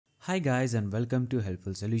Hi guys and welcome to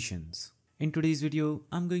Helpful Solutions. In today's video,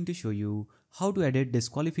 I'm going to show you how to edit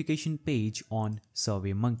disqualification page on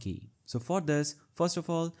SurveyMonkey. So for this, first of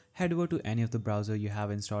all, head over to any of the browser you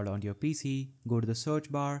have installed on your PC, go to the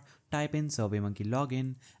search bar, type in SurveyMonkey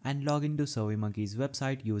login and log into SurveyMonkey's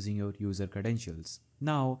website using your user credentials.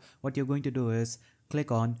 Now, what you're going to do is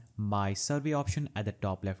click on My Survey option at the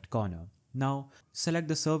top left corner. Now, select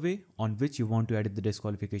the survey on which you want to edit the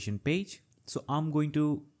disqualification page. So I'm going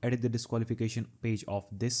to edit the disqualification page of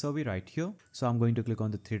this survey right here. So I'm going to click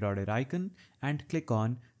on the three-dotted icon and click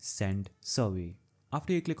on Send Survey.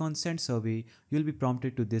 After you click on Send Survey, you'll be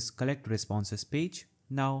prompted to this Collect Responses page.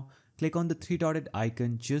 Now click on the three-dotted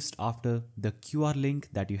icon just after the QR link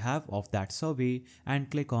that you have of that survey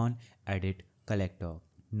and click on Edit Collector.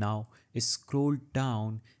 Now scroll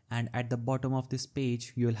down and at the bottom of this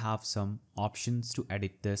page, you'll have some options to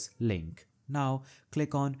edit this link. Now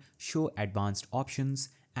click on Show Advanced Options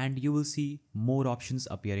and you will see more options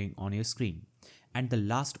appearing on your screen. And the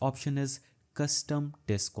last option is Custom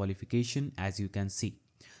Disqualification. As you can see,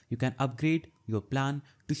 you can upgrade your plan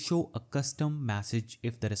to show a custom message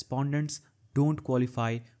if the respondents don't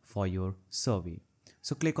qualify for your survey.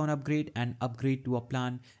 So click on Upgrade and upgrade to a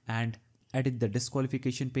plan and edit the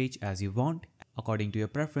disqualification page as you want according to your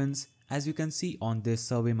preference. As you can see on this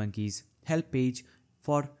SurveyMonkey's help page,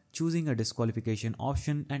 for choosing a disqualification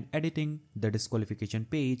option and editing the disqualification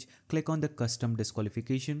page, click on the custom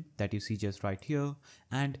disqualification that you see just right here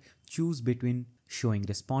and choose between showing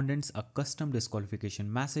respondents a custom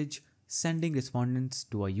disqualification message, sending respondents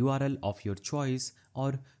to a URL of your choice,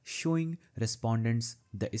 or showing respondents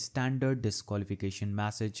the standard disqualification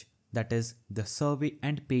message, that is the survey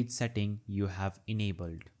and page setting you have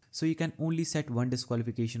enabled. So you can only set one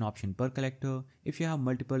disqualification option per collector. If you have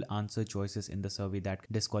multiple answer choices in the survey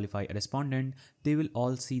that disqualify a respondent, they will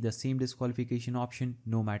all see the same disqualification option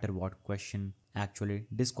no matter what question actually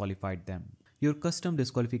disqualified them. Your custom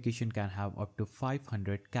disqualification can have up to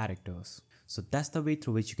 500 characters. So that's the way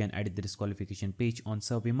through which you can edit the disqualification page on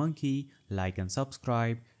SurveyMonkey. Like and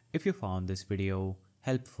subscribe if you found this video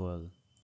helpful.